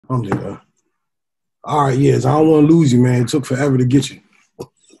Alhamdulillah. All right, yes, I don't want to lose you, man. It took forever to get you.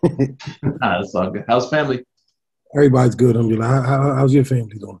 That's all good. How's family? Everybody's good, alhamdulillah. How's your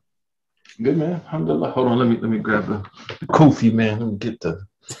family doing? Good, man. Alhamdulillah. Hold on, let me grab the Kofi, man. Let me get the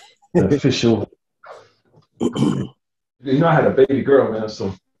official. You know, I had a baby girl, man,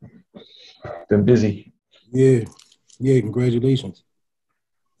 so been busy Yeah, congratulations.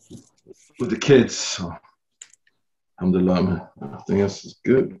 with the kids. So alhamdulillah, man. Everything else is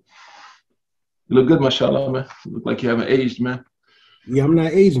good. You look good, mashallah, man. You look like you haven't aged, man. Yeah, I'm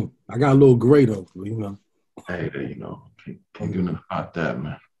not Asian. I got a little gray though, you know. Hey, you know, can't do nothing about that,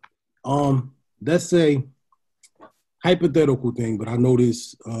 man. Let's say hypothetical thing, but I know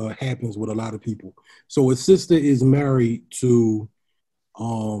this happens with a lot of people. So a sister is married to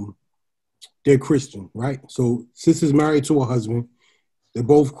they're Christian, right? So sister's married to a husband, they're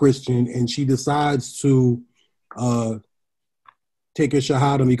both Christian, and she decides to take a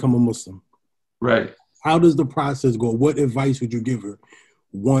shahada and become a Muslim. Right. How does the process go? What advice would you give her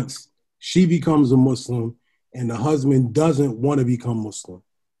once she becomes a Muslim and the husband doesn't want to become Muslim?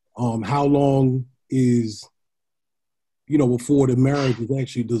 How long is, before the marriage is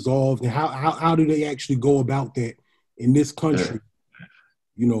actually dissolved? And how do they actually go about that in this country,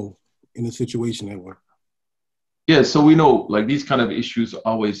 in a situation that way? Yeah, so we know like these kind of issues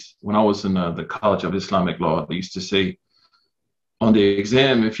always, when I was in the College of Islamic Law, they used to say on the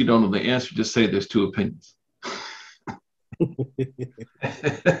exam, if you don't know the answer, just say there's two opinions.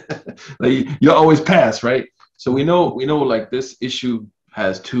 Like, you always pass, right? So we know like this issue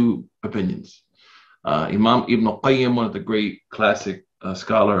has two opinions. Imam Ibn Qayyim, one of the great classic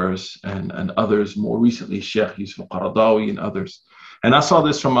scholars, and others, more recently Shaykh Yusuf al-Qaradawi and others. And I saw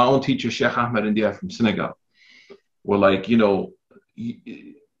this from my own teacher, Shaykh Ahmed India from Senegal, where the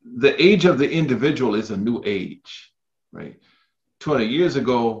age of the individual is a new age, right? 200 years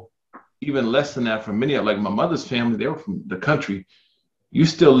ago, even less than that, for many, like my mother's family, they were from the country. You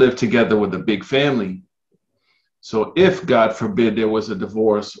still live together with a big family. So if, God forbid, there was a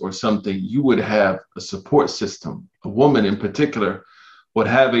divorce or something, you would have a support system. A woman in particular would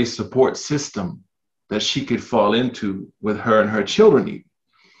have a support system that she could fall into with her and her children even.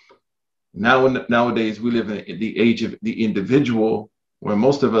 Nowadays, we live in the age of the individual, where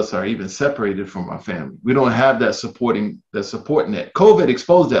most of us are even separated from our family. We don't have that support net. COVID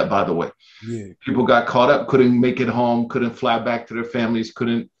exposed that, by the way. Yeah. People got caught up, couldn't make it home, couldn't fly back to their families,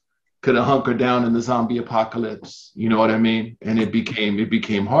 couldn't hunker down in the zombie apocalypse. You know what I mean? And it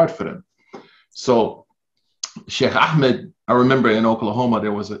became hard for them. So Sheikh Ahmed, I remember in Oklahoma,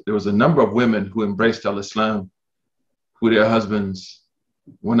 there was a number of women who embraced al-Islam, who their husbands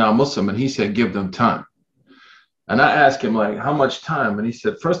were now Muslim, and he said, give them time. And I asked him, like, how much time? And he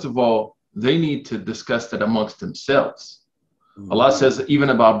said, first of all, they need to discuss that amongst themselves. Mm-hmm. Allah says even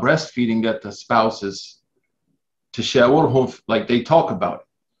about breastfeeding that the spouses to share, like they talk about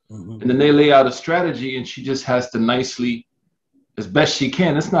it. Mm-hmm. And then they lay out a strategy, and she just has to nicely, as best she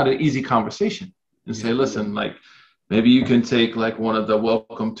can, it's not an easy conversation, and say, listen, like, maybe you can take like one of the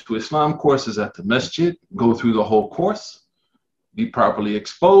Welcome to Islam courses at the masjid, go through the whole course, be properly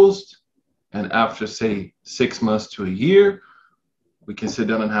exposed, and after, say, 6 months to a year, we can sit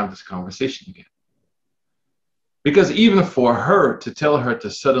down and have this conversation again. Because even for her to tell her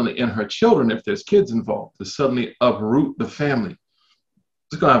to suddenly, and her children, if there's kids involved, to suddenly uproot the family,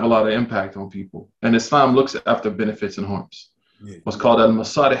 it's going to have a lot of impact on people. And Islam looks after benefits and harms. Yeah. What's called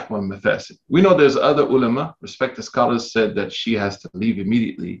al-masalih wal-mafasid. We know there's other ulama, respected scholars, said that she has to leave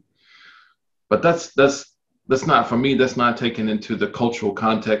immediately. But that's not, for me, that's not taken into the cultural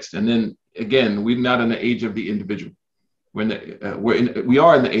context. And then again, we're not in the age of the individual. We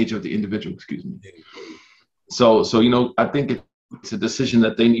are in the age of the individual, excuse me. So I think it's a decision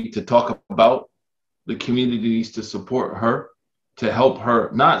that they need to talk about. The community needs to support her, to help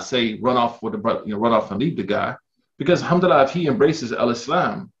her not say run off with the run off and leave the guy, because alhamdulillah, if he embraces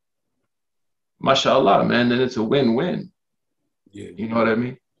al-Islam, mashallah, man, then it's a win-win. Yeah, you know what I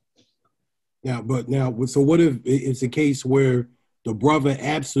mean? So what if it's a case where the brother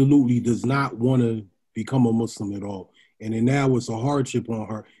absolutely does not want to become a Muslim at all, and then now it's a hardship on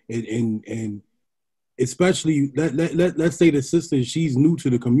her, and especially let's say the sister, she's new to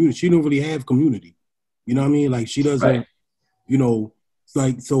the community, she don't really have community, you know what I mean? Like she doesn't, right.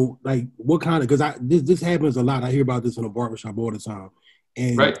 What kind of, because this happens a lot. I hear about this in a barbershop all the time,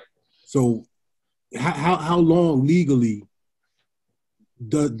 and right. So how long legally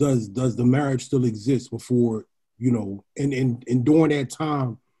does the marriage still exist before, and during that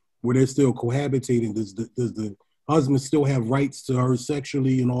time where they're still cohabitating, does the husband still have rights to her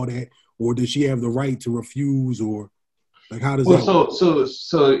sexually and all that, or does she have the right to refuse? Or Like, how does Well, that work?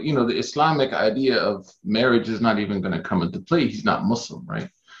 so you know, the Islamic idea of marriage is not even going to come into play. He's not Muslim, right?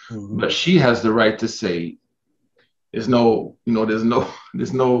 Mm-hmm. But she has the right to say, there's no, you know,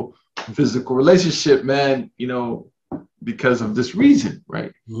 there's no physical relationship, man, you know, because of this reason,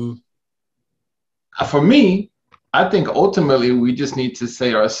 right? Mm-hmm. For me, I think ultimately we just need to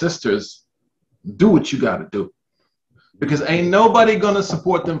say, our sisters, do what you got to do, because ain't nobody gonna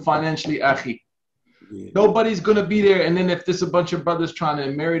support them financially, akhi. Yeah. Nobody's gonna be there. And then if there's a bunch of brothers trying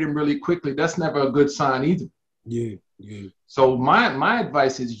to marry them really quickly, that's never a good sign either. Yeah. Yeah. So my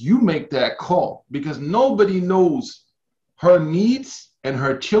advice is, you make that call, because nobody knows her needs and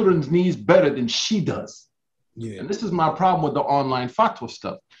her children's needs better than she does. Yeah. And this is my problem with the online fatwa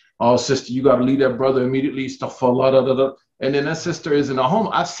stuff. Oh, sister, you got to leave that brother immediately. Stuff, and then that sister is in a home.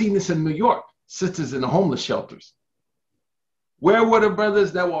 I've seen this in New York. Sisters in the homeless shelters. Where were the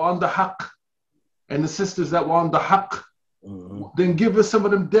brothers that were on the haqq and the sisters that were on the haqq? Then give us some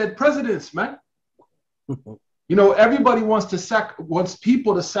of them dead presidents, man. You know, everybody wants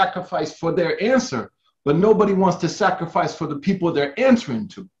people to sacrifice for their answer, but nobody wants to sacrifice for the people they're answering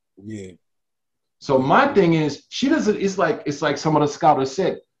to. Yeah. So my thing is, she doesn't. It's like some of the scholars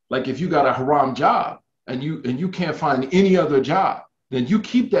said. Like, if you got a haram job and you can't find any other job, then you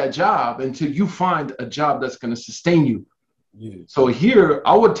keep that job until you find a job that's going to sustain you. Yeah. So here,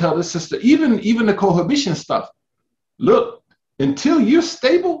 I would tell the sister, even the cohabitation stuff. Look, until you're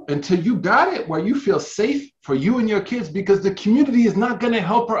stable, until you got it where you feel safe for you and your kids, because the community is not going to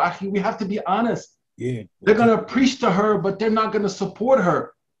help her. Akhi, we have to be honest. Yeah. They're going to preach to her, but they're not going to support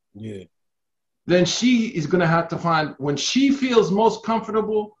her. Yeah. Then she is going to have to find, when she feels most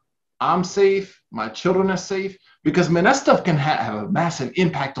comfortable, I'm safe, my children are safe, because, man, that stuff can have a massive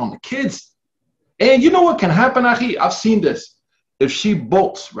impact on the kids. And you know what can happen, Akhi? I've seen this. If she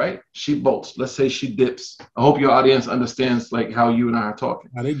bolts, right? She bolts. Let's say she dips. I hope your audience understands like how you and I are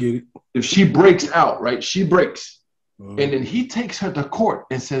talking. How they get it. If she breaks out, right? She breaks. And then he takes her to court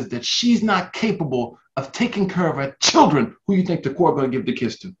and says that she's not capable of taking care of her children. Who you think the court going to give the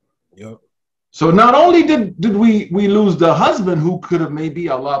kids to? Yep. So not only did we lose the husband who could have, maybe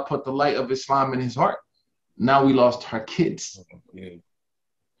Allah put the light of Islam in his heart, now we lost her kids. Yeah.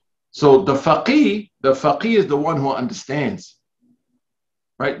 So the faqih is the one who understands,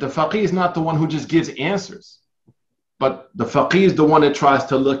 right? The faqih is not the one who just gives answers, but the faqih is the one that tries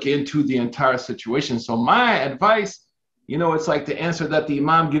to look into the entire situation. So my advice, you know, it's like the answer that the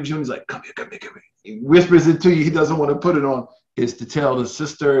imam gives you, and he's like, come here, come here, come here. He whispers it to you, he doesn't want to put it on, is to tell the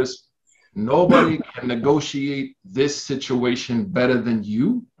sisters, nobody can negotiate this situation better than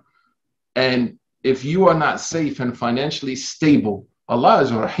you. And if you are not safe and financially stable, Allah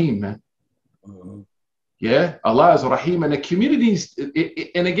is Rahim, man. Yeah, Allah is Rahim. And the communities,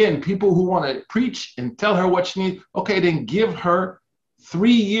 and again, people who want to preach and tell her what she needs, okay, then give her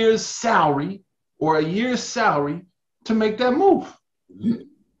 3 years' salary or a year's salary to make that move.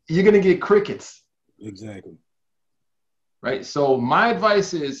 You're going to get crickets. Exactly. Right? So my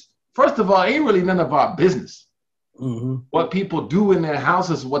advice is, first of all, ain't really none of our business. What people do in their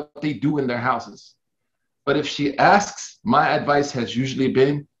houses, what they do in their houses. But if she asks, my advice has usually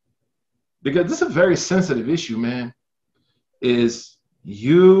been, because this is a very sensitive issue, man, is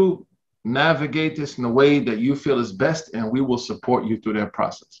you navigate this in a way that you feel is best, and we will support you through that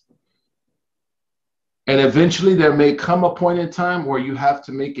process. And eventually there may come a point in time where you have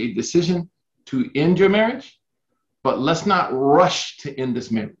to make a decision to end your marriage, but let's not rush to end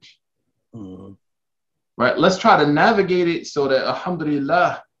this marriage. Right? Let's try to navigate it so that,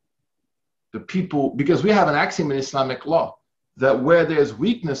 alhamdulillah, the people, because we have an axiom in Islamic law that where there's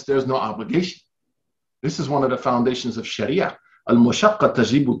weakness, there's no obligation. This is one of the foundations of Sharia. Al-mushaqqa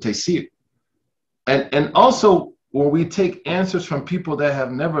tajibu taysir. And also, when we take answers from people that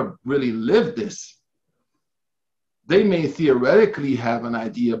have never really lived this, they may theoretically have an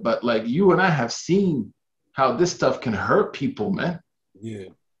idea, but like you and I have seen how this stuff can hurt people, man. Yeah.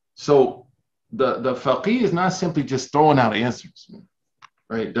 So the faqih is not simply just throwing out answers, man.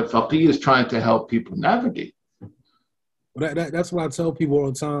 Right? The faqih is trying to help people navigate. Well, that's what I tell people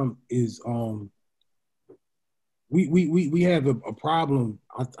all the time is we have a problem,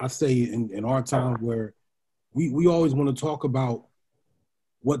 I say in our time, where we always want to talk about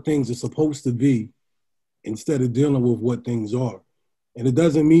what things are supposed to be instead of dealing with what things are. And it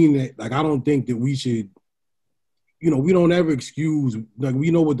doesn't mean that, like, I don't think that we should, you know, we don't ever excuse, like, we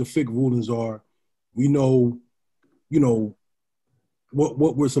know what the fiqh rulings are. We know, you know,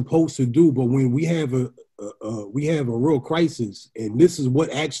 what we're supposed to do. But when we have a real crisis, and this is what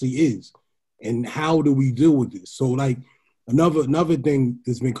actually is, and how do we deal with this? So, like, another thing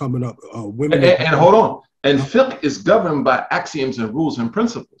that's been coming up, women. And hold on. And fiqh is governed by axioms and rules and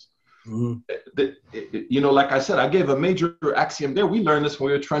principles. You know, like I said, I gave a major axiom there. We learned this when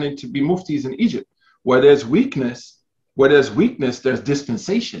we were trying to be muftis in Egypt. Where there's weakness, there's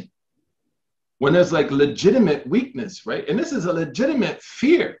dispensation. When there's like legitimate weakness, right? And this is a legitimate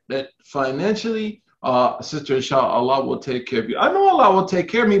fear that financially, sister, inshallah, Allah will take care of you. I know Allah will take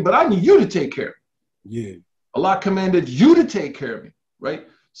care of me, but I need you to take care of me. Yeah. Allah commanded you to take care of me, right?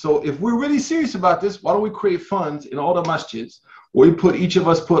 So if we're really serious about this, why don't we create funds in all the masjids where we put, each of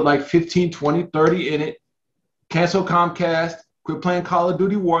us put like 15, 20, 30 in it, cancel Comcast, quit playing Call of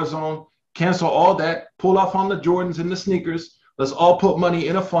Duty Warzone, cancel all that, pull off on the Jordans and the sneakers. Let's all put money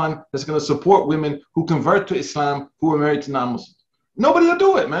in a fund that's going to support women who convert to Islam, who are married to non-Muslims. Nobody will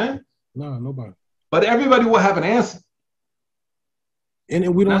do it, man. No, nobody. But everybody will have an answer.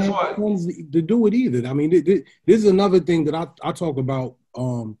 And we don't have funds to do it either. I mean, this is another thing that I talk about,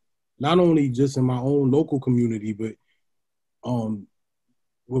 not only just in my own local community, but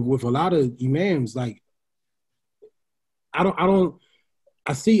with a lot of imams. Like,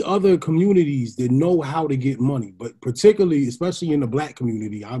 I see other communities that know how to get money, but particularly, especially in the Black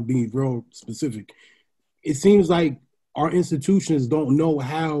community, I'm being real specific. It seems like our institutions don't know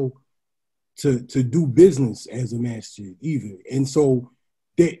how to do business as a masjid either. And so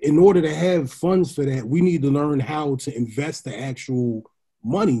in order to have funds for that, we need to learn how to invest the actual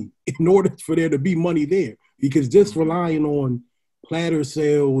money in order for there to be money there. Because just relying on platter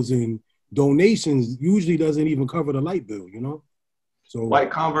sales and donations usually doesn't even cover the light bill, you know? So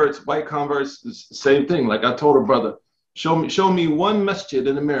white converts, same thing. Like I told a brother, show me one masjid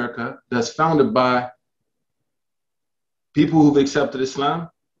in America that's founded by people who've accepted Islam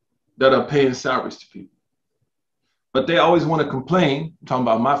that are paying salaries to people. But they always want to complain. I'm talking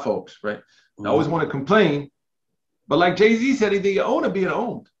about my folks, right? They always want to complain. But like Jay-Z said, either you own or being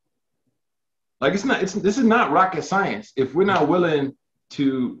owned. Like this is not rocket science. If we're not willing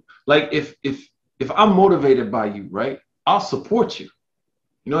to, like, if I'm motivated by you, right, I'll support you.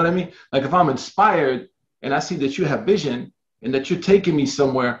 You know what I mean? Like if I'm inspired and I see that you have vision and that you're taking me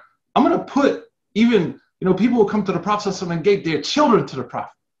somewhere, I'm going to put even, you know, people will come to the Prophet and gave their children to the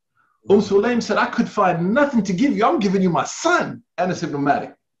Prophet. Sulaim said, I could find nothing to give you. I'm giving you my son, Anas ibn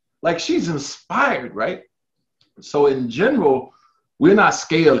Malik. Like she's inspired, right? So in general, we're not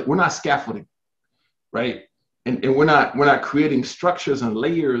scaffolding, right? And we're not creating structures and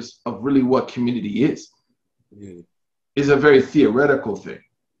layers of really what community is. Yeah. It's a very theoretical thing,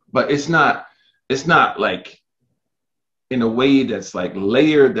 but it's not like in a way that's like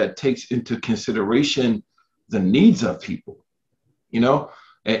layered that takes into consideration the needs of people, you know?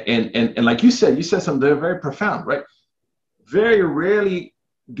 And like you said something very profound, right? Very rarely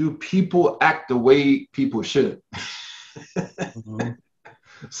do people act the way people should. Mm-hmm.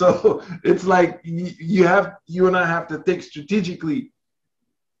 So it's like you and I have to think strategically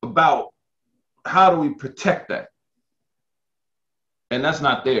about how do we protect that? And that's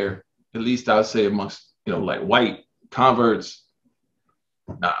not there, at least I would say amongst, you know, like white converts.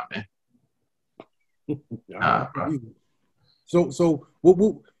 Nah, man. Nah, bro. So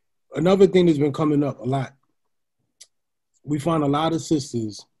another thing that's been coming up a lot, we find a lot of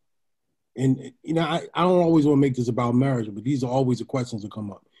sisters, and you know, I don't always want to make this about marriage, but these are always the questions that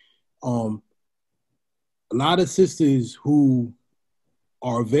come up. A lot of sisters who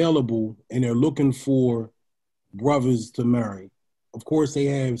are available and they're looking for brothers to marry. Of course, they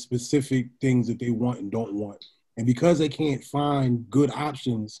have specific things that they want and don't want. And because they can't find good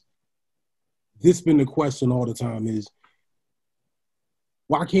options, this has been the question all the time is,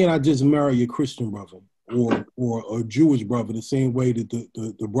 why can't I just marry a Christian brother or a Jewish brother the same way that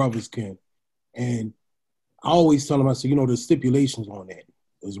the brothers can? And I always tell them, I say, you know, there's stipulations on that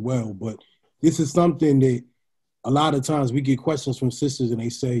as well. But this is something that a lot of times we get questions from sisters and they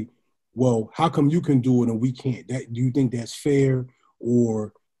say, well, how come you can do it and we can't? Do you think that's fair?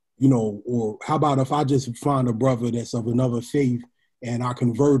 Or, you know, or how about if I just find a brother that's of another faith and I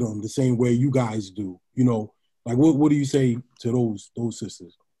convert them the same way you guys do? You know, like what do you say to those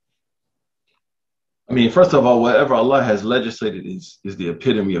sisters? I mean, first of all, whatever Allah has legislated is the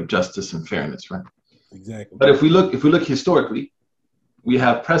epitome of justice and fairness, right? Exactly. But if we look historically, we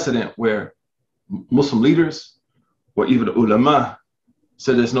have precedent where Muslim leaders or even ulama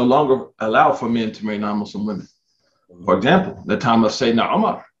said it's no longer allowed for men to marry non-Muslim women. For example, the time of Sayyidina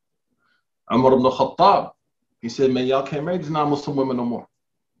Umar ibn Khattab, he said, man, y'all can't marry these non-Muslim women no more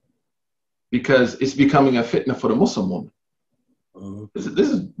because it's becoming a fitna for the Muslim woman. This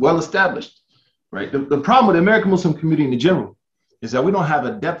is well established, right? The problem with the American Muslim community in general is that we don't have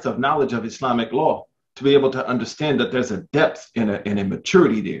a depth of knowledge of Islamic law to be able to understand that there's a depth and a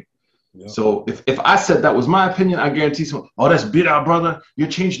maturity there. Yeah. So if I said that was my opinion, I guarantee someone, oh, that's bid'ah, brother. You're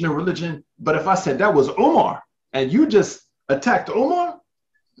changing the religion. But if I said that was Omar and you just attacked Omar,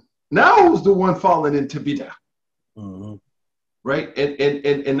 now who's the one falling into bid'ah? Mm-hmm. Right?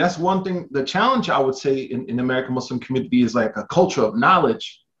 And that's one thing, the challenge I would say in the American Muslim community is like a culture of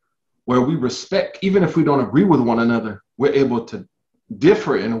knowledge where we respect, even if we don't agree with one another, we're able to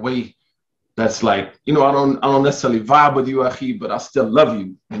differ in a way that's like, you know, I don't necessarily vibe with you, Akhi, but I still love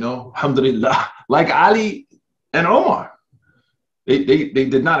you, you know, alhamdulillah. Like Ali and Omar, they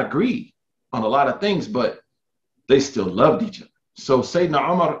did not agree on a lot of things, but they still loved each other. So Sayyidina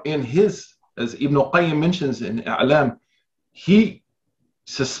Umar, in his, as Ibn Qayyim mentions in A'lam, he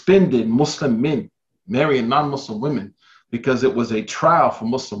suspended Muslim men marrying non-Muslim women because it was a trial for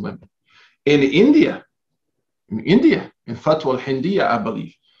Muslim women. In India, in Fatwa al-Hindiya, I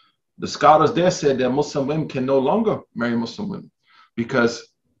believe, the scholars there said that Muslim women can no longer marry Muslim women because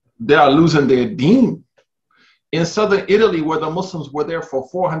they are losing their deen. In southern Italy, where the Muslims were there for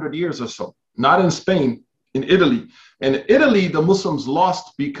 400 years or so, not in Spain, in Italy. And in Italy, the Muslims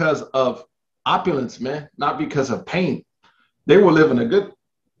lost because of opulence, man, not because of pain. They were living a good,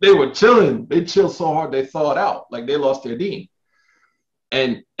 they were chilling. They chilled so hard they thawed out, like they lost their deen.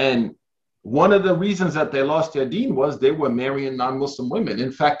 And one of the reasons that they lost their deen was they were marrying non-Muslim women.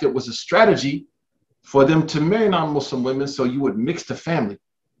 In fact, it was a strategy for them to marry non-Muslim women so you would mix the family.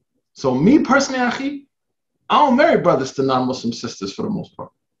 So me personally, Akhi, I don't marry brothers to non-Muslim sisters for the most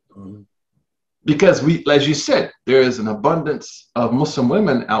part. Mm-hmm. Because we, as you said, there is an abundance of Muslim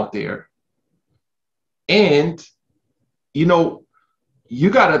women out there. And, you know, you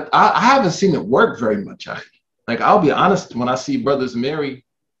gotta, I haven't seen it work very much, Akhi. Like, I'll be honest, when I see brothers marry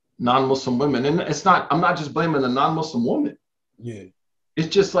non-Muslim women, and it's not, I'm not just blaming the non-Muslim woman. Yeah. It's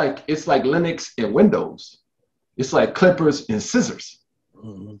just like, it's like Linux and Windows. It's like clippers and scissors.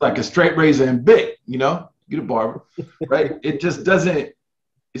 Mm-hmm. Like a straight razor and bit, you know, get a barber, right? It just doesn't,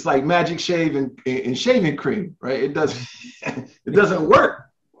 it's like magic shave and shaving cream, right? It doesn't work,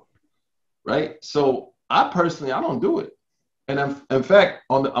 right? So I personally, I don't do it. And in fact,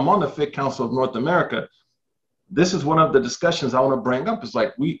 I'm on the Fiqh Council of North America. This is one of the discussions I want to bring up. Is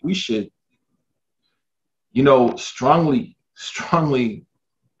like we should, you know, strongly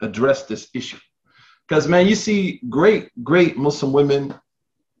address this issue. Because, man, you see great Muslim women,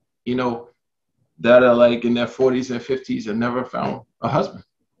 you know, that are like in their 40s and 50s and never found a husband.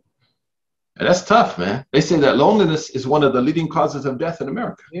 And that's tough, man. They say that loneliness is one of the leading causes of death in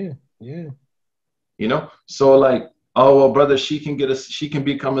America. Yeah, yeah. You know, so like, oh, well, brother, she can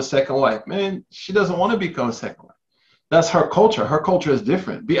become a second wife. Man, she doesn't want to become a second wife. That's her culture. Her culture is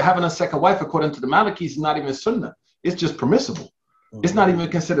different. Having a second wife, according to the Malikis, is not even sunnah. It's just permissible. Mm-hmm. It's not even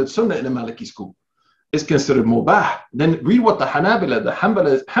considered sunnah in the Maliki school. It's considered mubah. Then read what the Hanabila, the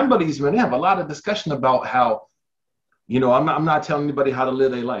Hanbalis, when they have a lot of discussion about how, you know, I'm not telling anybody how to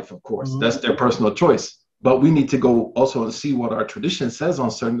live their life, of course. Mm-hmm. That's their personal choice. But we need to go also and see what our tradition says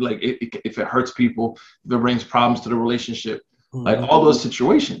on certain, like if it hurts people, if it brings problems to the relationship, mm-hmm. like all those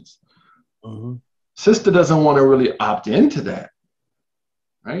situations. Mm-hmm. Sister doesn't want to really opt into that,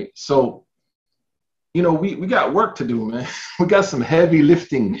 right? So, you know, we got work to do, man. We got some heavy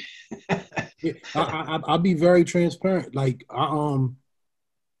lifting. Yeah, I'll be very transparent. Like,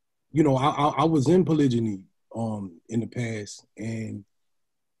 you know, I was in polygyny in the past, and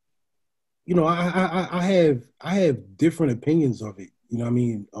you know, I have different opinions of it. You know what I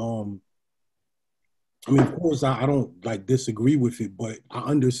mean? Of course, I don't like disagree with it, but I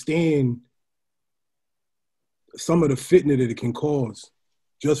understand some of the fitna that it can cause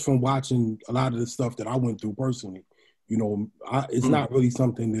just from watching a lot of the stuff that I went through personally. You know, it's not really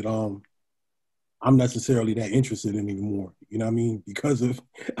something that I'm necessarily that interested in anymore. You know what I mean? Because of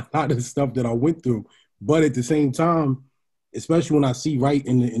a lot of the stuff that I went through. But at the same time, especially when I see right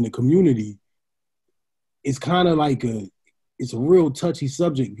in the community, it's kind of like it's a real touchy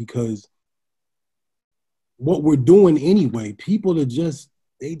subject because what we're doing anyway, people are just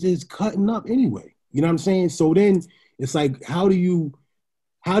cutting up anyway. You know what I'm saying? So then it's like, how do you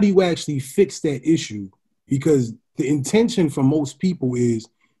actually fix that issue? Because the intention for most people is,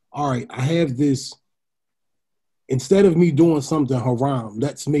 all right, I have this, instead of me doing something haram,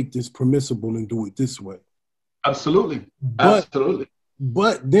 let's make this permissible and do it this way. Absolutely. Absolutely.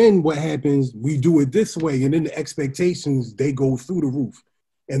 But then what happens, we do it this way, and then the expectations, they go through the roof.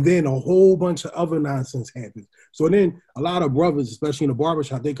 And then a whole bunch of other nonsense happens. So then a lot of brothers, especially in the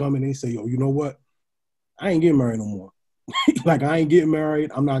barbershop, they come and they say, yo, you know what? I ain't getting married no more. Like, I ain't getting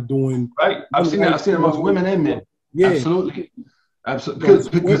married. I'm not doing. Right. I've seen that amongst women and men. Yeah. Absolutely. Absolutely.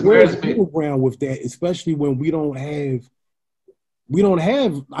 Because where's the middle ground with that, especially when we don't have we don't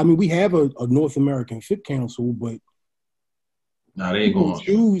have, I mean, we have a North American Fit Council, but nah, they ain't people going.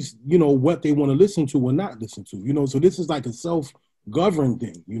 choose, you know, what they want to listen to or not listen to, you know. So this is like a self-governed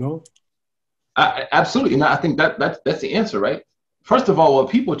thing, you know. Absolutely, and I think that's the answer, right? First of all, what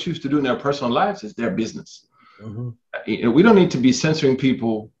people choose to do in their personal lives is their business. We don't need to be censoring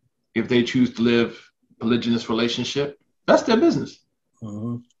people if they choose to live polygynous relationship. That's their business,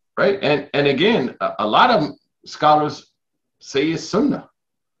 right? And again, a lot of scholars say it's sunnah.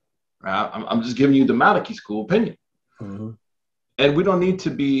 Right? I'm just giving you the Maliki school opinion. And we don't need to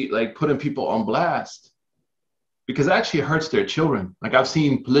be like putting people on blast because it actually hurts their children. Like I've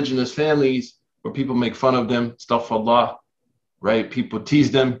seen polygynous families where people make fun of them, stuff for Allah, right? People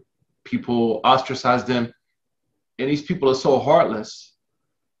tease them, people ostracize them. And these people are so heartless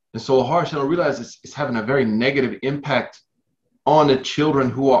and so harsh, they don't realize it's having a very negative impact on the children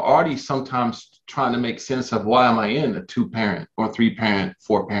who are already sometimes trying to make sense of why am I in a 2-parent or 3-parent,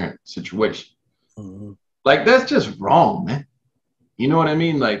 4-parent situation. Like that's just wrong, man. You know what I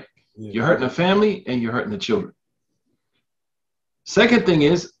mean? Like you're hurting the family and you're hurting the children. Second thing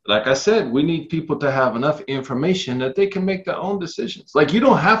is, like I said, we need people to have enough information that they can make their own decisions. Like you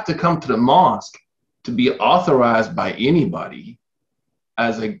don't have to come to the mosque to be authorized by anybody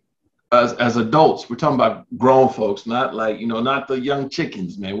as adults. We're talking about grown folks, not like, you know, not the young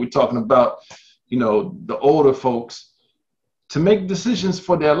chickens, man. We're talking about, you know, the older folks to make decisions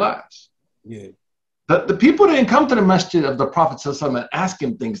for their lives. Yeah. The people didn't come to the masjid of the Prophet ﷺ and ask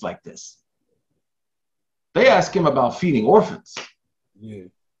him things like this. They ask him about feeding orphans. Yeah.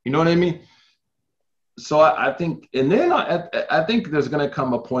 You know what I mean? So I think, and then I think there's going to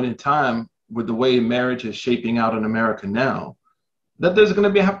come a point in time with the way marriage is shaping out in America now, that there's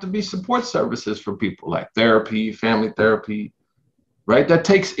going to have to be support services for people like therapy, family therapy, right? That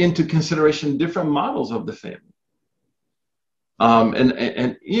takes into consideration different models of the family.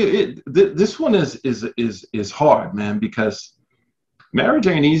 This one is hard, man, because marriage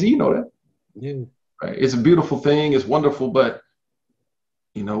ain't easy, you know that. Yeah. Right? It's a beautiful thing, it's wonderful, but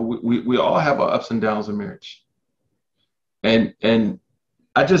you know, we all have our ups and downs in marriage. And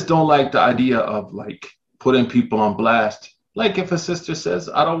I just don't like the idea of like putting people on blast. Like if a sister says,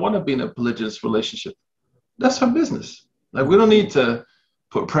 I don't want to be in a polygynous relationship, that's her business. Like we don't need to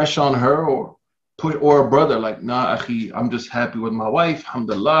put pressure on her or a brother like, nah, akhi, I'm just happy with my wife.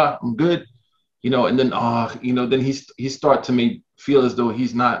 Alhamdulillah, I'm good. You know, and then, then he start to feel as though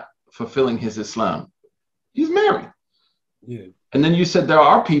he's not fulfilling his Islam. He's married. Yeah. And then you said there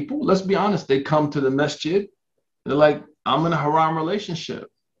are people, let's be honest, they come to the masjid, they're like, I'm in a haram relationship.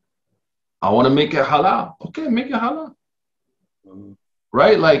 I want to make it halal. Okay, make it halal.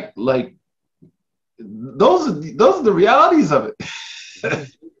 Right? Like those are the realities of it.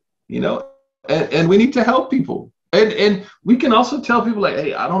 You know, and we need to help people. And we can also tell people like,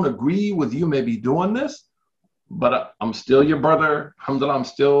 hey, I don't agree with you maybe doing this, but I'm still your brother. Alhamdulillah, I'm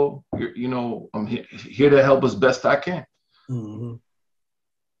still, you know, I'm here to help as best I can.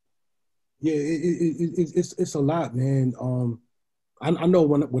 Yeah, it's a lot, man. I know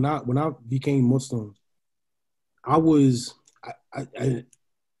when I became Muslim,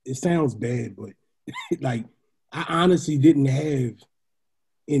 it sounds bad, but like I honestly didn't have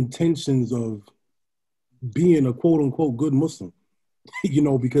intentions of being a quote unquote good Muslim, you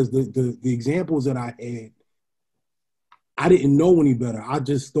know, because the examples that I had, I didn't know any better. I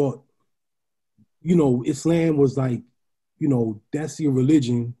just thought, you know, Islam was like, you know, that's your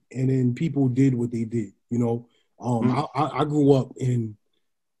religion, and then people did what they did, you know. I grew up in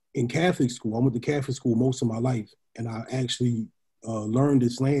Catholic school. I went to Catholic school most of my life, and I actually learned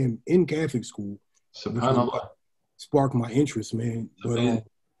Islam in Catholic school. SubhanAllah. Sparked my interest, man. But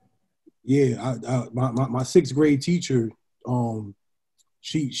yeah, my sixth grade teacher,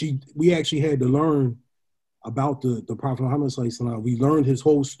 we actually had to learn about the Prophet Muhammad Sallallahu Alaihi Wasallam. We learned his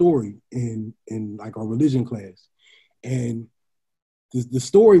whole story in like our religion class, and the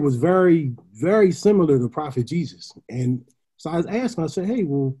story was very, very similar to Prophet Jesus. And so I was asking, I said, hey,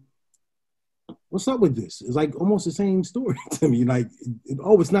 well, what's up with this? It's like almost the same story to me. Like,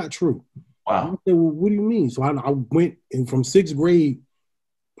 it's not true. Wow. And I said, well, what do you mean? So I went, and from sixth grade,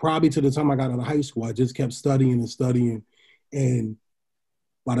 probably to the time I got out of high school, I just kept studying and studying. And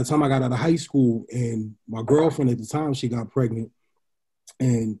by the time I got out of high school, and my girlfriend at the time, she got pregnant,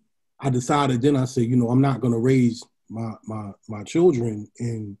 and I decided then, I said, you know, I'm not going to raise my children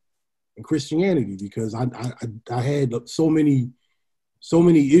in Christianity, because I had so many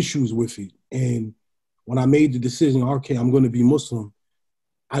issues with it. And when I made the decision, okay, I'm going to be Muslim,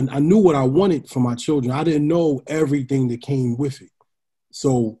 I knew what I wanted for my children. I didn't know everything that came with it.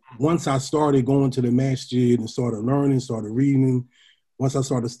 So once I started going to the masjid and started learning, started reading, once I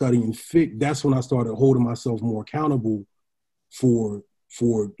started studying fiqh, that's when I started holding myself more accountable for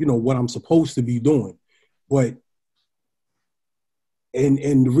what I'm supposed to be doing. But and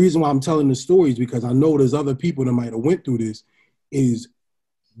the reason why I'm telling this story is because I know there's other people that might have went through this. Is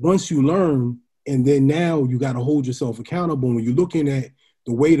once you learn, and then now you got to hold yourself accountable when you're looking at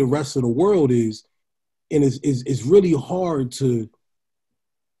the way the rest of the world is, and it's really hard to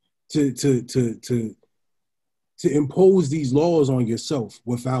impose these laws on yourself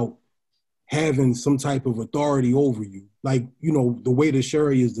without having some type of authority over you. Like, the way the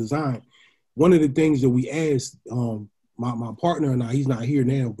Sharia is designed. One of the things that we asked, my partner and I, he's not here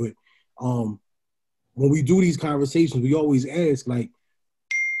now, but when we do these conversations, we always ask, like,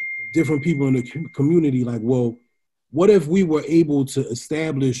 different people in the community, like, well, what if we were able to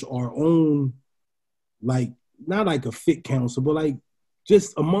establish our own, like, not like a fiqh council, but like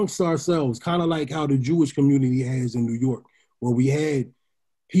just amongst ourselves, kind of like how the Jewish community has in New York, where we had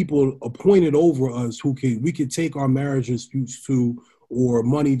people appointed over us who we could take our marriage disputes to, or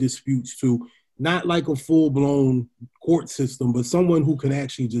money disputes to, not like a full-blown court system, but someone who can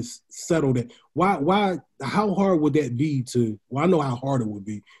actually just settle that. How hard would that be I know how hard it would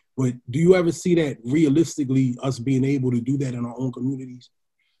be, but do you ever see that realistically, us being able to do that in our own communities?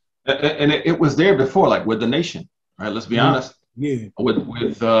 And it was there before, like with the nation, right? Let's be honest. Yeah.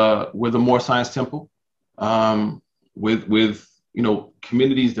 With the More Science Temple, with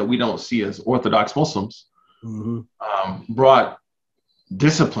communities that we don't see as Orthodox Muslims, brought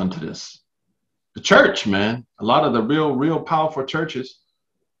discipline to this. The church, man, a lot of the real powerful churches,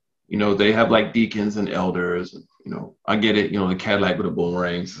 they have like deacons and elders. And, I get it, the Cadillac with the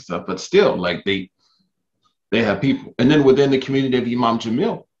boomerangs and stuff, but still, like they have people. And then within the community of Imam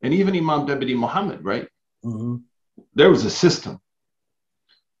Jamil and even Imam Deputy Muhammad, right? There was a system.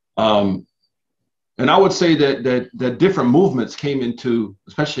 And I would say that different movements came into,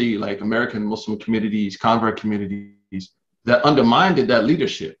 especially like American Muslim communities, convert communities, that undermined that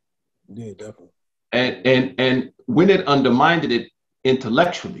leadership. Yeah, definitely. And when it undermined it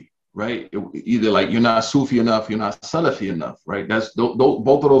intellectually, right? Either like you're not Sufi enough, you're not Salafi enough, right?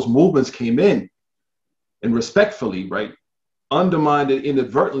 Both of those movements came in and respectfully, right, undermined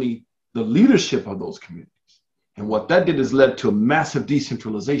inadvertently the leadership of those communities. And what that did is led to a massive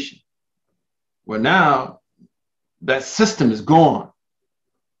decentralization, where now that system is gone,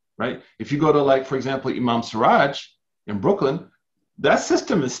 right? If you go to, like, for example, Imam Siraj in Brooklyn, that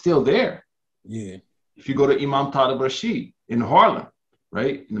system is still there. Yeah. If you go to Imam Talib Rashid in Harlem,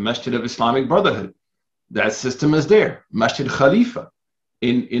 right, in the Masjid of Islamic Brotherhood, that system is there. Masjid Khalifa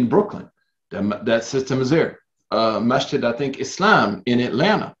in Brooklyn, that system is there. Masjid, I think, Islam in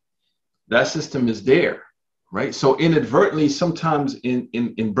Atlanta, that system is there, right? So inadvertently, sometimes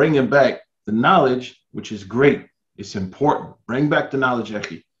in bringing back the knowledge, which is great, it's important. Bring back the knowledge,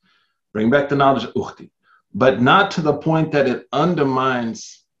 Akhi. Bring back the knowledge, Ukhti. But not to the point that it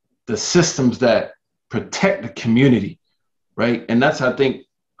undermines the systems that protect the community, right? And that's, I think,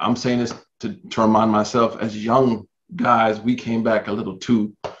 I'm saying this to remind myself, as young guys, we came back a little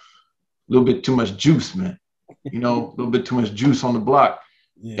bit too much juice, man. A little bit too much juice on the block,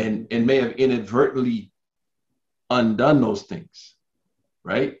 yeah. and may have inadvertently undone those things,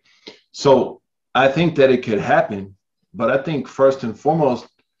 right? So I think that it could happen, but I think first and foremost,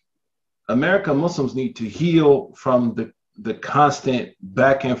 American Muslims need to heal from the constant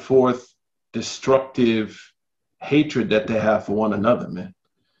back and forth destructive hatred that they have for one another, man.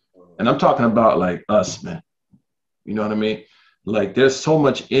 And I'm talking about like us, man. You know what I mean? Like there's so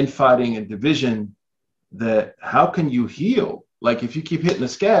much infighting and division that how can you heal? Like if you keep hitting the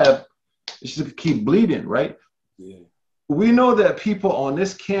scab, it's just keep bleeding, right? Yeah. We know that people on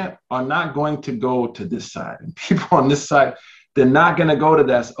this camp are not going to go to this side, and people on this side, they're not going to go to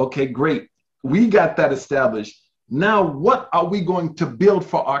that. Okay, great. We got that established. Now, what are we going to build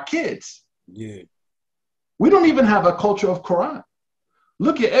for our kids? Yeah. We don't even have a culture of Qur'an.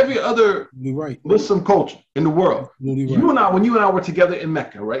 Look at every other Muslim culture in the world. Right. When you and I were together in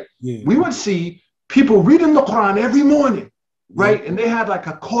Mecca, right? Yeah. We would see people reading the Qur'an every morning, right? Yeah. And they had like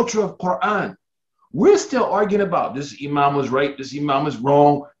a culture of Qur'an. We're still arguing about this imam was right, this imam is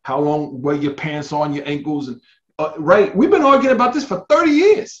wrong, how long wear your pants on your ankles, and right? We've been arguing about this for 30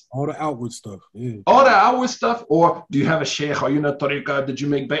 years. All the outward stuff. Yeah. All the outward stuff. Or do you have a sheikh? Are you in a tariqah? Did you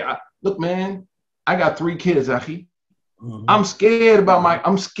make bay'ah? Look, man, I got 3 kids, Akhi. Mm-hmm. I'm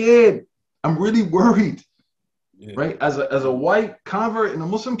scared. I'm really worried. Yeah. Right? As a white convert in a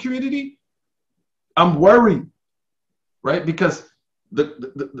Muslim community, I'm worried. Right? Because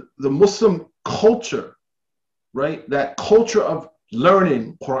the Muslim culture, right? That culture of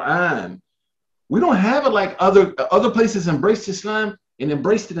learning Qur'an. We don't have it like other places embraced Islam and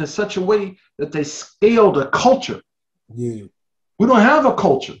embraced it in such a way that they scaled a culture. Yeah. We don't have a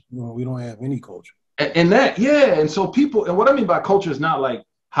culture. No, we don't have any culture. And that, yeah. And so people, and what I mean by culture is not like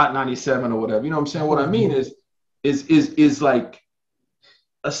Hot 97 or whatever. You know what I'm saying? What I mean is like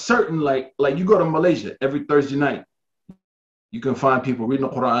a certain, like you go to Malaysia every Thursday night, you can find people reading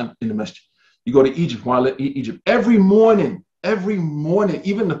the Quran in the masjid. You go to Egypt, every morning,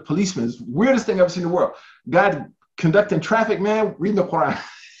 even the policemen, it's the weirdest thing I've ever seen in the world. God conducting traffic, man, reading the Quran.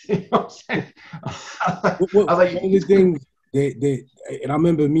 You know what I'm saying? I was like, one of the things that, and I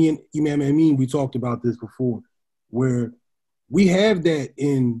remember me and Imam Amin, we talked about this before, where we have that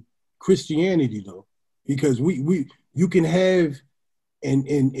in Christianity though, because you can have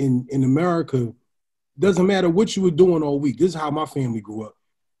in America, doesn't matter what you were doing all week. This is how my family grew up.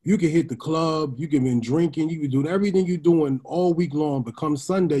 You can hit the club, you can been drinking, you can do everything you're doing all week long, but come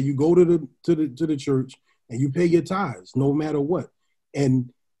Sunday, you go to the church and you pay your tithes, no matter what.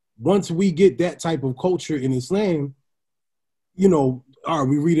 And once we get that type of culture in Islam, you know, all right,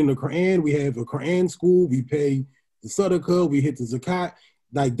 we reading the Qur'an, we have a Qur'an school, we pay the sadaqah, we hit the zakat.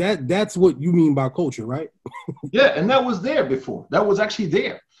 Like that's what you mean by culture, right? Yeah, and that was there before. That was actually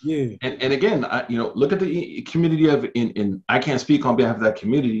there. Yeah. And again, look at the community of in I can't speak on behalf of that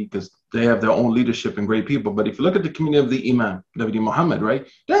community because they have their own leadership and great people. But if you look at the community of the Imam, Nabi Muhammad, right?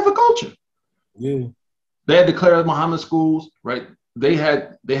 They have a culture. Yeah. They had declared Muhammad schools, right? They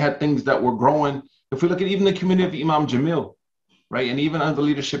had things that were growing. If we look at even the community of Imam Jamil, right? And even under the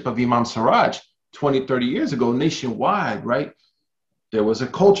leadership of Imam Siraj 20, 30 years ago, nationwide, right? There was a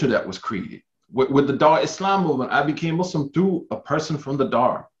culture that was created. With the Dar Islam movement, I became Muslim through a person from the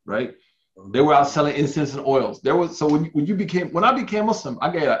Dar, right? They were out selling incense and oils. There was, so when I became Muslim,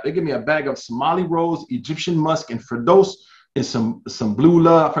 they gave me a bag of Somali rose, Egyptian musk, and Firdaus, and some blue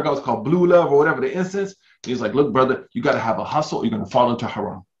love. I forgot what's called blue love or whatever, the incense. He's like, look, brother, you got to have a hustle, or you're going to fall into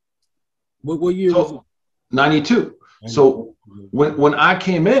haram. What year was it? 92. So when I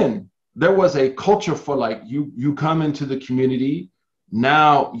came in, there was a culture for like, you come into the community,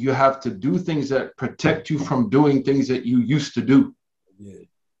 now you have to do things that protect you from doing things that you used to do. Yeah.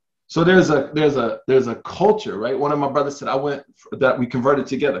 So there's a culture, right? One of my brothers said, that we converted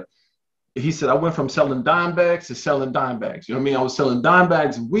together. He said, I went from selling dime bags to selling dime bags. You know what I mean? I was selling dime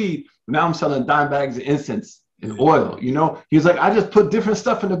bags of weed. Now I'm selling dime bags of incense and oil, you know? He was like, I just put different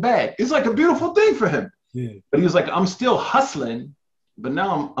stuff in the bag. It's like a beautiful thing for him. Yeah. But he was like, I'm still hustling, but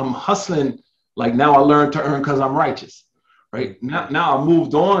now I'm hustling. Like now I learned to earn because I'm righteous, right? Now I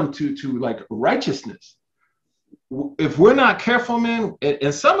moved on to like righteousness. If we're not careful, man,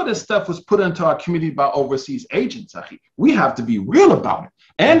 and some of this stuff was put into our community by overseas agents, we have to be real about it.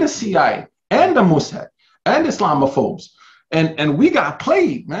 And the CIA, and the Mossad, and Islamophobes. And we got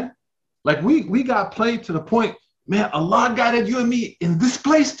played, man. Like we got played to the point, man, Allah guided you and me in this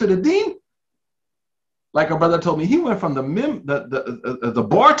place to the deen. Like a brother told me, he went from the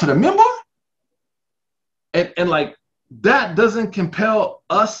bar to the minbar. And like, that doesn't compel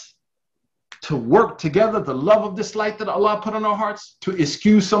us to work together, the love of this light that Allah put on our hearts, to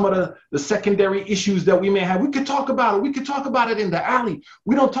excuse some of the secondary issues that we may have. We could talk about it. We could talk about it in the alley.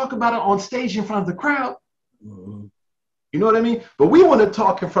 We don't talk about it on stage in front of the crowd. Mm-hmm. You know what I mean? But we want to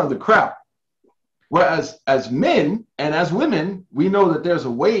talk in front of the crowd. Whereas as men and as women, we know that there's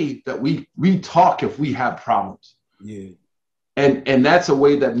a way that we talk if we have problems. Yeah. And that's a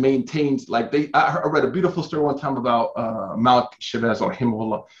way that maintains, like I read a beautiful story one time about Malik Shabazz or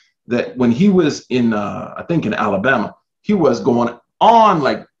Himullah, that when he was in, I think in Alabama, he was going on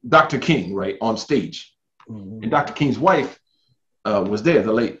like Dr. King, right, on stage. Mm-hmm. And Dr. King's wife was there,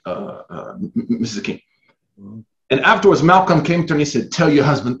 the late Mrs. King. Mm-hmm. And afterwards, Malcolm came to her and he said, tell your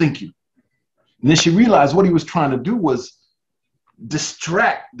husband, thank you. And then she realized what he was trying to do was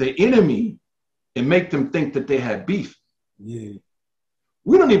distract the enemy and make them think that they had beef. Yeah.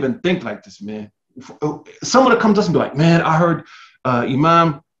 We don't even think like this, man. Someone that comes to us and be like, man, I heard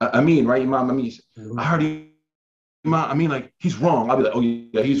Imam Amin, right? Imam Amin. Mm-hmm. I heard Imam Amin, like, he's wrong. I'll be like, oh,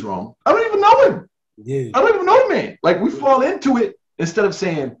 yeah, he's wrong. I don't even know him. Yeah. I don't even know the man. Like, we fall into it instead of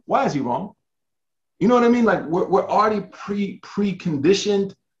saying, why is he wrong? You know what I mean? Like, we're already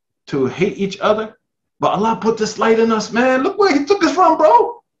preconditioned to hate each other. But Allah put this light in us, man. Look where he took us from,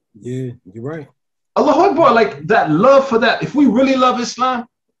 bro. Yeah, you're right. Allahu Akbar, like that love for that. If we really love Islam,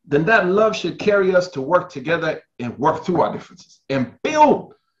 then that love should carry us to work together and work through our differences and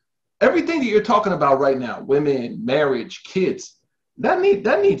build everything that you're talking about right now. Women, marriage, kids. That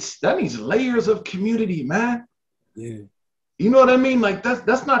needs layers of community, man. Yeah. You know what I mean? Like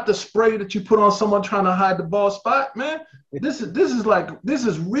that's not the spray that you put on someone trying to hide the bald spot, man. This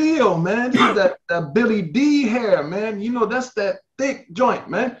is real, man. This is that Billy D hair, man. You know, that's that thick joint,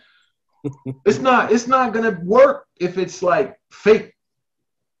 man. It's not gonna work if it's like fake.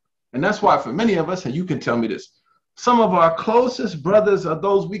 And that's why for many of us, and you can tell me this, some of our closest brothers are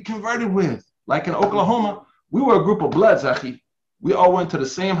those we converted with. Like in Oklahoma, we were a group of bloods, Akhi. We all went to the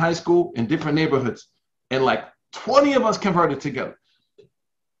same high school in different neighborhoods. And like 20 of us converted together.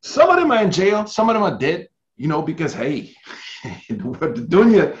 Some of them are in jail, some of them are dead, you know, because hey, the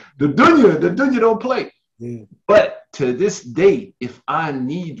dunya don't play. Yeah. But to this day, if I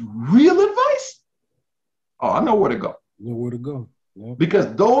need real advice, oh, I know where to go. You know where to go. Yeah.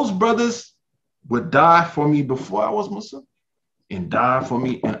 Because those brothers would die for me before I was Muslim and die for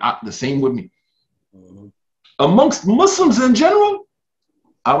me and the same with me. Mm-hmm. Amongst Muslims in general,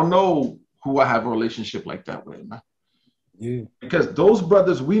 I don't know who I have a relationship like that with, man. Yeah. Because those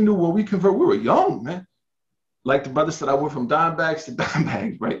brothers we knew when we converted, we were young, man. Like the brothers that I went from dime bags to dime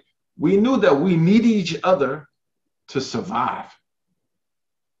bags, right? We knew that we needed each other to survive.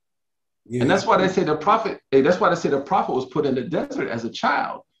 Yeah. And that's why they say the prophet, was put in the desert as a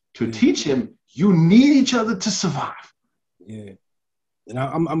child to teach him you need each other to survive. Yeah. And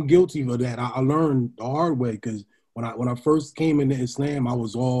I'm guilty of that. I learned the hard way because when I first came into Islam, I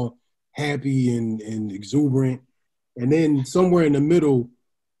was all happy and exuberant. And then somewhere in the middle,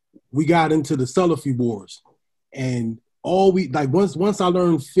 we got into the Salafi wars. And once I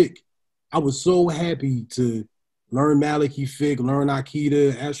learned fiqh, I was so happy to learn Maliki fiqh, learn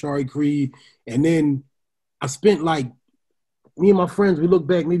Aqidah, Ash'ari Creed. And then I spent me and my friends, we look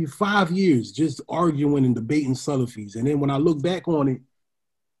back maybe 5 years just arguing and debating Salafis. And then when I look back on it,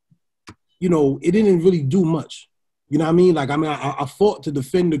 you know, it didn't really do much. You know what I mean? I fought to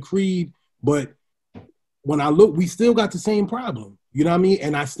defend the creed, but when I look, we still got the same problem. You know what I mean?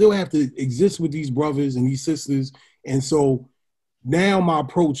 And I still have to exist with these brothers and these sisters. And so now my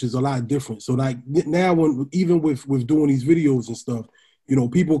approach is a lot different. So now even with doing these videos and stuff, you know,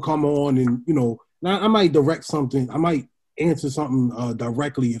 people come on and, you know, I might direct something. I might answer something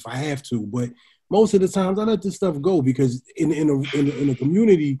directly if I have to, but most of the times I let this stuff go because in a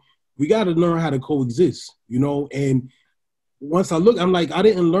community, we got to learn how to coexist, you know? And once I look, I'm like, I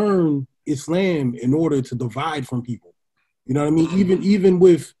didn't learn Islam in order to divide from people. You know what I mean?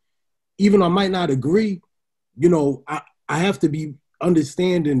 Even I might not agree, you know, I have to be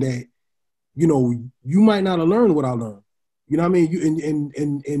understanding that, you know, you might not have learned what I learned. You know what I mean?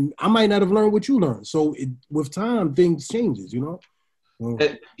 And I might not have learned what you learned. So with time, things changes, you know?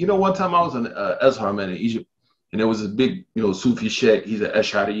 And, you know, one time I was in Azhar, man, in Egypt, and there was this big, you know, Sufi Shaykh. He's an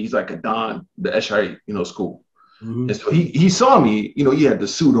Ash'ari. He's like a Don, the Ash'ari, you know, school. Mm-hmm. And so he saw me, you know, he had the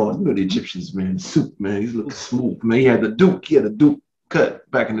suit on. You know, the Egyptians, man, the suit, man, he's looking smooth. Man, he had the Duke cut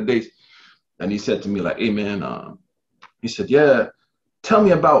back in the days. And he said to me, like, hey, man, he said, yeah, tell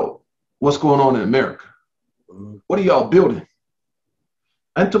me about what's going on in America. Mm-hmm. What are y'all building?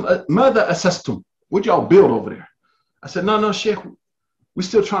 Antum mada asastum? What y'all build over there? I said, no, Sheikh, we're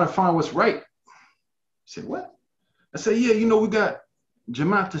still trying to find what's right. He said, what? I said, yeah, you know, we got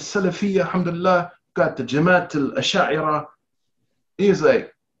Jamaat al-Salafiyya, alhamdulillah, got the Jamaat al-Ash'a'ira.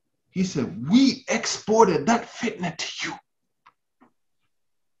 He said, we exported that fitna to you.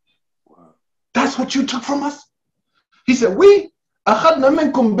 Wow. That's what you took from us? He said, we akhadna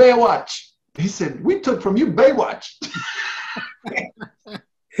minkum Baywatch. He said, we took from you Baywatch.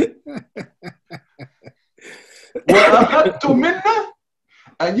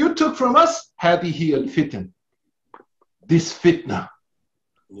 And you took from us hadihi al-fitan. This fitna.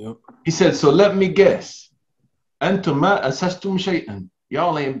 Yep. He said, so let me guess. Antum ma asastum shay'an.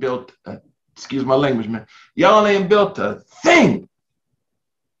 Y'all ain't built, excuse my language, man. Y'all ain't built a thing.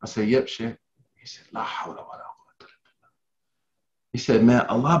 I said, yep, Shaykh. He said, la hawla wa la quwwata illa billah. He said, man,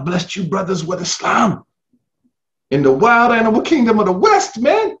 Allah blessed you brothers with Islam in the wild animal kingdom of the West,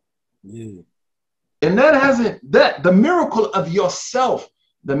 man. Yeah. And the miracle of yourself,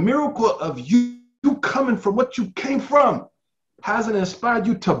 the miracle of you coming from what you came from, hasn't inspired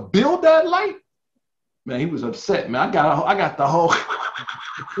you to build that light? Man, he was upset, man. I got the whole.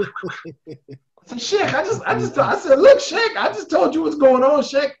 I said, Sheikh, I said, look, Sheikh, I just told you what's going on,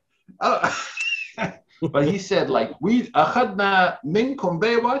 Sheikh. But he said, like, we akhadna minkum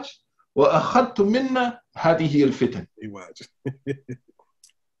Baywatch wa akhadtu minna hadihi al-fitan. Baywatch.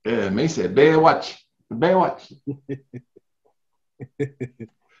 Yeah, man, he said, Baywatch.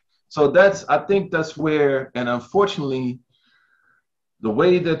 So I think that's where, and unfortunately, the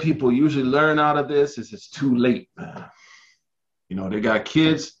way that people usually learn out of this is it's too late, man. You know, they got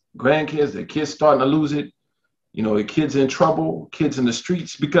kids, grandkids, their kids starting to lose it. You know, kids in trouble, kids in the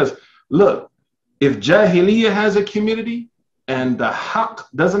streets. Because look, if Jahiliyyah has a community and the Haqq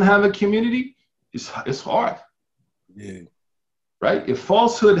doesn't have a community, it's hard. Yeah. Right? If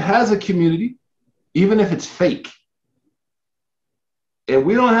falsehood has a community, even if it's fake, and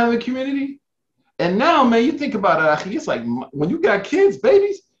we don't have a community, and now, man, you think about it, it's like when you got kids,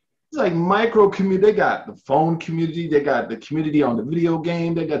 babies, it's like micro community. They got the phone community, they got the community on the video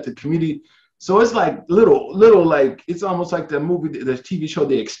game, they got the community. So it's like little, like, it's almost like the movie, the TV show,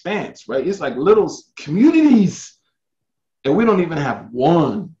 The Expanse, right? It's like little communities, and we don't even have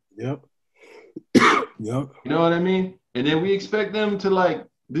one. Yep. Yep. You know what I mean? And then we expect them to, like,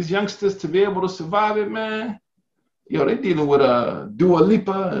 these youngsters to be able to survive it, man. Yo, they're dealing with Dua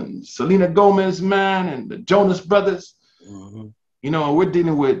Lipa and Selena Gomez, man, and the Jonas Brothers. Mm-hmm. You know, and we're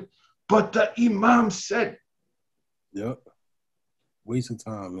dealing with, but the Imam said. Yep. Waste of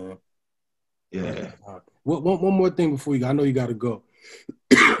time, man. Yeah. One more thing before you go. I know you got to go.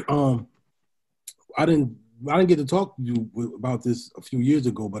 I didn't get to talk to you about this a few years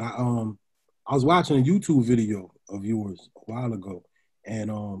ago, but I was watching a YouTube video of yours a while ago, and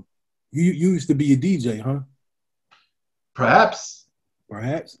you used to be a DJ, huh? Perhaps.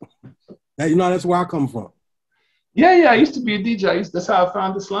 That's where I come from. Yeah. I used to be a DJ. That's how I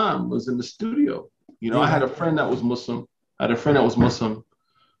found Islam, was in the studio. You know, yeah. I had a friend that was Muslim.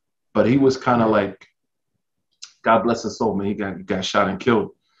 But he was kind of like, God bless his soul, man. He got shot and killed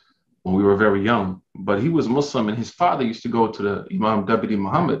when we were very young. But he was Muslim, and his father used to go to the Imam Deputy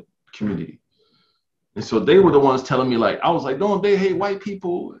Muhammad community. And so they were the ones telling me, like, I was like, don't they hate white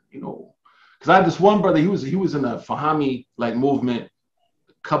people? You know, because I had this one brother, he was in a Fahami like movement,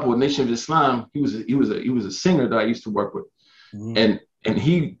 couple with Nation of Islam. He was a singer that I used to work with. Mm-hmm. And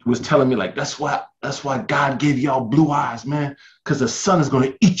he was telling me, like, that's why God gave y'all blue eyes, man, because the sun is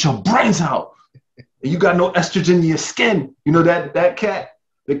going to eat your brains out. And you got no estrogen in your skin. You know, that cat,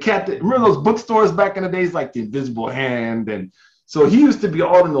 remember those bookstores back in the days, like The Invisible Hand? And so he used to be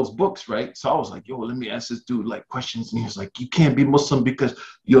all in those books, right? So I was like, yo, let me ask this dude, like, questions. And he was like, you can't be Muslim because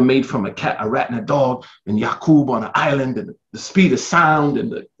you're made from a cat, a rat, and a dog, and Yaqub on an island, and the speed of sound,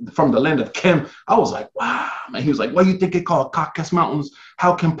 and from the land of Kim. I was like, wow, man. He was like, what do you think it called Caucasus Mountains?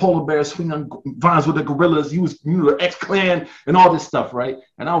 How can polar bears swing on vines with the gorillas? You were X-Clan and all this stuff, right?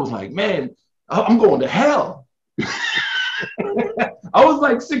 And I was like, man, I'm going to hell. I was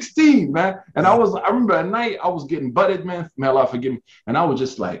like 16, man. And I remember at night, I was getting butted, man. May Allah forgive me. And I was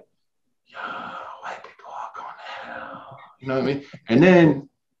just like, yo, white people are going to hell. You know what I mean? And then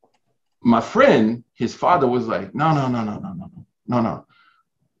my friend, his father was like, no.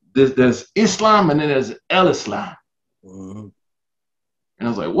 There's Islam, and then there's El Islam. Mm-hmm. And I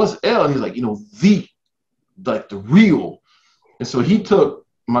was like, what's El? And he's like, you know, the real. And so he took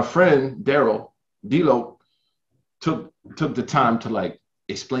my friend, D'Lo, took the time to, like,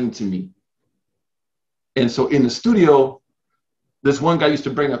 explain to me. And so in the studio, this one guy used to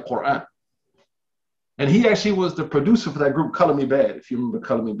bring a Qur'an. And he actually was the producer for that group, Color Me Bad, if you remember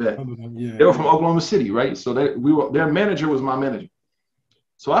Color Me Bad. Yeah. They were from Oklahoma City, right? So their manager was my manager.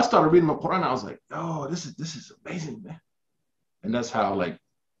 So I started reading the Qur'an. I was like, oh, this is amazing, man. And that's how, like,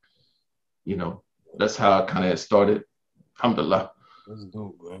 you know, that's how I kind of started. Alhamdulillah. That's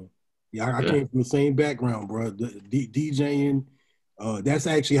dope, man. Yeah, I came from the same background, bro. DJing. That's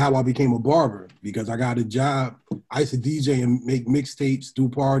actually how I became a barber, because I got a job. I used to DJ and make mixtapes, do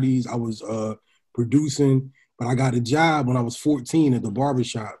parties. I was producing, but I got a job when I was 14 at the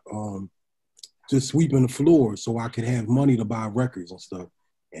barbershop, just sweeping the floor so I could have money to buy records and stuff.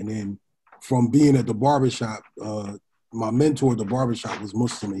 And then from being at the barbershop, my mentor at the barbershop was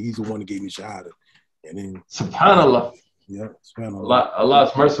Muslim, and he's the one that gave me shahada. And then SubhanAllah. Yeah, SubhanAllah.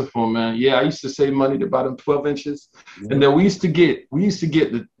 Allah's merciful, man. Yeah, I used to save money to buy them 12 inches. Yeah. And then we used to get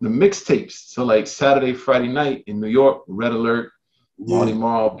the mixtapes. So like Saturday, Friday night in New York, Red Alert, Marty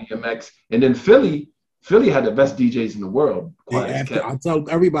Marl, BMX. And then Philly had the best DJs in the world. I tell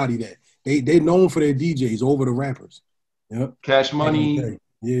everybody that. They known for their DJs over the rappers. Yep. Cash Money.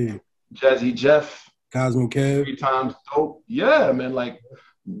 Yeah. Jazzy Jeff. Cosmic Kev. 3 times dope. Yeah, man. Like,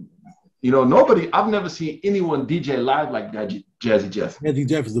 you know, I've never seen anyone DJ live like that, Jazzy Jeff. Jazzy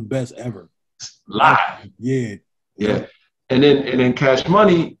Jeff is the best ever. Live. Yeah. And then Cash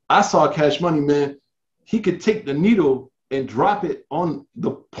Money, I saw Cash Money, man. He could take the needle and drop it on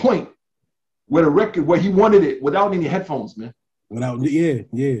the point where he wanted it without any headphones, man. That's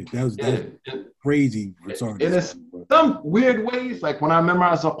crazy. And it's some weird ways, like when I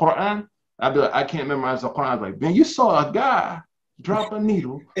memorize the Qur'an, I'd be like, I can't memorize the Qur'an. I was like, man, you saw a guy drop a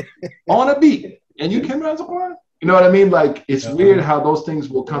needle on a beat and you can't memorize the Qur'an? You know what I mean? Like, it's weird how those things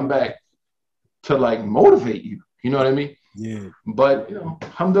will come back to like motivate you. You know what I mean? Yeah. But you know,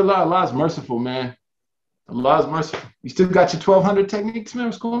 alhamdulillah, Allah's merciful, man. Allah's merciful. You still got your 1200 techniques, man?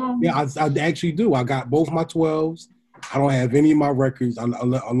 What's going on? Yeah, I actually do. I got both my 12s. I don't have any of my records. I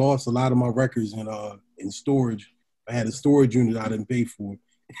lost a lot of my records in storage. I had a storage unit I didn't pay for.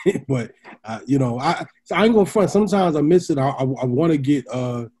 But you know, I ain't gonna front. Sometimes I miss it. I want to get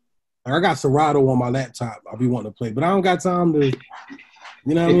I got Serato on my laptop. I'll be wanting to play, but I don't got time to.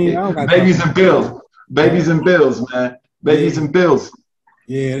 You know what I mean? I don't got babies time. and bills, babies and bills, man. Babies and bills.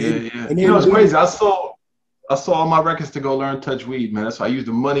 Yeah. And you know, it's crazy. I sold all my records to go learn touch weed, man. That's why I used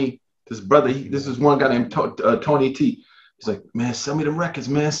the money. This brother, this is one guy named Tony T. He's like, man, sell me the records,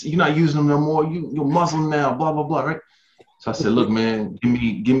 man. You're not using them no more. You're Muslim now, blah, blah, blah, right? So I said, look, man, give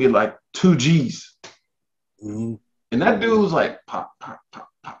me like 2 G's. Mm-hmm. And that dude was like, pop, pop, pop,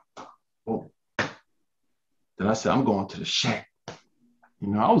 pop, pop. Oh. Then I said, I'm going to the Shaykh. You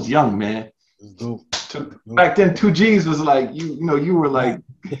know, I was young, man. Dope. Back then, 2 G's was like, you were like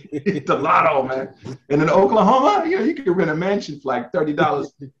the lotto, man. And in Oklahoma, you could rent a mansion for like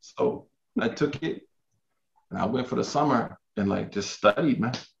 $30. So I took it and I went for the summer and like just studied,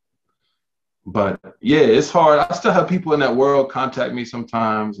 man. But yeah, it's hard. I still have people in that world contact me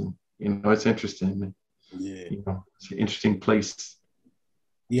sometimes, and you know, it's interesting, man. Yeah, you know, it's an interesting place.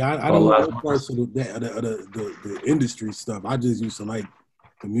 Yeah, I don't know parts of the industry stuff. I just used to like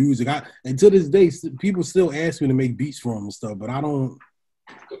the music. And to this day, people still ask me to make beats for them and stuff, but I don't.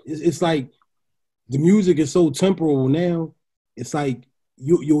 It's like the music is so temporal now. It's like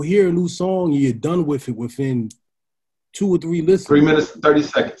you'll hear a new song and you're done with it within 2 or 3 listens. 3 minutes and 30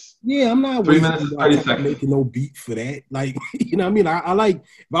 seconds. Yeah, I'm not 3 minutes and 30 seconds. Making no beat for that. Like, you know what I mean? I like,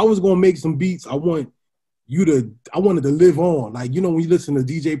 if I was gonna make some beats, I wanted to live on. Like, you know, when you listen to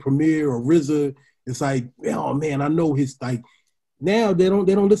DJ Premier or RZA, it's like, oh man, I know his, like, now they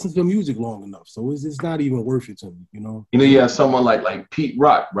don't listen to the music long enough. So it's not even worth it to me, you know? You know, you have someone like Pete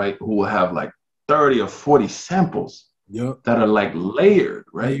Rock, right, who will have like 30 or 40 samples that are like layered,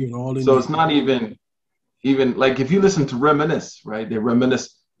 right? So it's not even like if you listen to Reminisce, right? They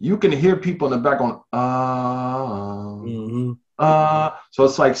reminisce. You can hear people in the background, so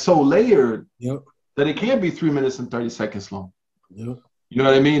it's like so layered that it can be 3 minutes and 30 seconds long. You know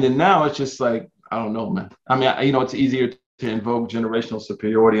what I mean? And now it's just like, I don't know, man. I mean, you know, it's easier to invoke generational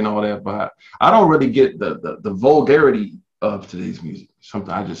superiority and all that, but I don't really get the vulgarity of today's music.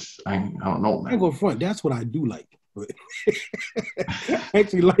 Something I don't know, man. I ain't gonna front. That's what I do like. But I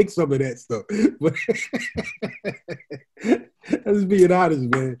actually like some of that stuff. But I'm just being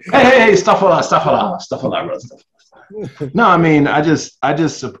honest, man. Hey, stuff a lot, bro. No, I mean, I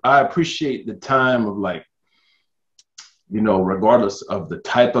appreciate the time of, like, you know, regardless of the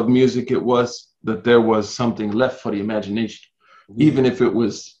type of music it was, that there was something left for the imagination, even if it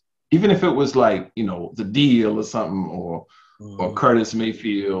was like, you know, The Deal or something, or Curtis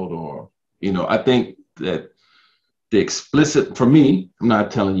Mayfield, or, you know, I think that the explicit, for me, I'm not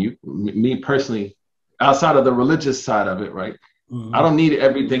telling you, me personally, outside of the religious side of it, right? I don't need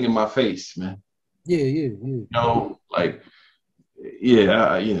everything in my face, man. Yeah. You know, like,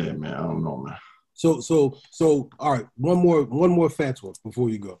 yeah, man. I don't know, man. So, all right. One more fatwa before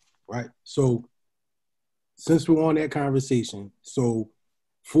you go, right? So, since we're on that conversation, so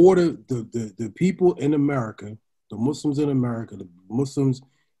for the people in America, the Muslims in America, the Muslims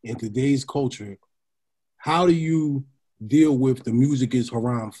in today's culture, how do you deal with the music is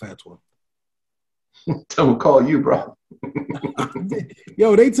haram fatwa? Tell them to call you, bro.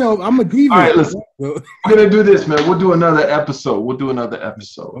 Yo, they tell I'm a deviant. All right, listen. We're gonna do this, man. We'll do another episode.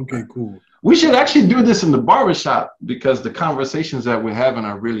 Okay, man. Cool. We should actually do this in the barbershop, because the conversations that we're having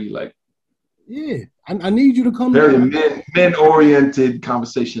are really like, yeah. I need you to come. Very men-oriented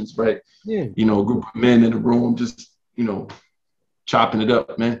conversations, right? Yeah. You know, a group of men in a room, just, you know, chopping it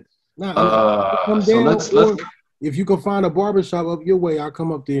up, man. So let's if you can find a barbershop up your way, I'll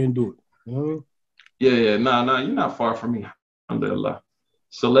come up there and do it. You know what I mean? Yeah. No, you're not far from me. Alhamdulillah.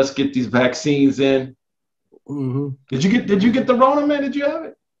 So let's get these vaccines in. Mm-hmm. Did you get the Rona, man? Did you have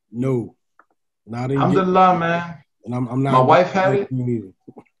it? No. Not Alhamdulillah, man. And I'm not. My wife had it.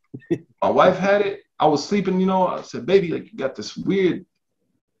 My wife had it. I was sleeping, you know. I said, baby, like, you got this weird.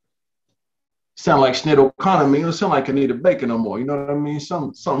 Sound like Sinead O'Connor. I mean, it sound like Anita Baker no more. You know what I mean?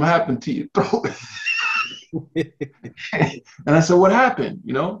 Something happened to your throat. And I said, what happened?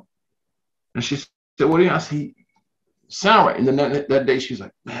 You know? And she said, what do you? I said, sound right. And then that day she was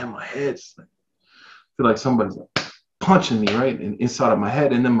like, man, my head's like, I feel like somebody's like punching me right inside of my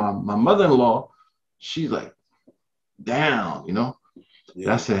head. And then my mother-in-law, she's like down, you know. Yeah.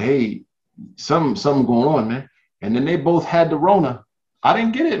 And I said, hey, something going on, man. And then they both had the Rona. I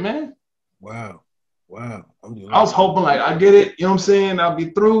didn't get it, man. Wow. Wow. I was hoping like I get it, you know what I'm saying? I'll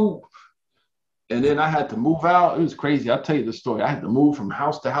be through. And then I had to move out. It was crazy. I'll tell you the story. I had to move from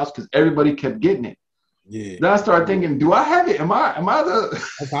house to house because everybody kept getting it. Yeah. Then I started thinking, do I have it? Am I the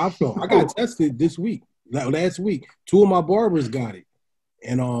That's how I felt. I got tested this week. Last week. 2 of my barbers got it.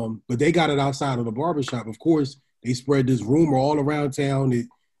 And but they got it outside of the barbershop. Of course, they spread this rumor all around town that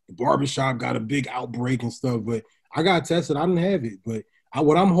the barbershop got a big outbreak and stuff. But I got tested. I didn't have it. But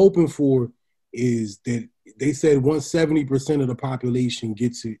what I'm hoping for is that they said once 70% of the population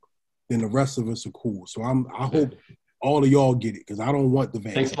gets it, then the rest of us are cool. So I hope all of y'all get it because I don't want the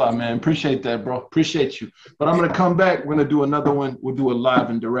vaccine. Thanks a lot, man. Appreciate that, bro. Appreciate you. But I'm gonna come back. We're gonna do another one. We'll do a live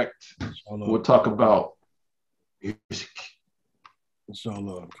and direct. We'll talk about music.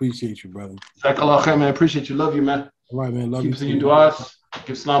 Inshallah. Appreciate you, brother. Jazakallah khair, man. Appreciate you. Love you, man. All right, man. Love Keep you. sending you du'as.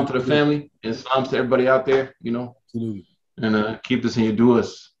 Give salam to the family and salam to everybody out there, you know. Absolutely. And keep this in your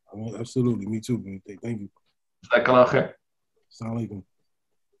du'as. Absolutely. Me too, man. Thank you. Jazakallah khair. Assalamu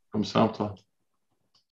alaikum. Salam.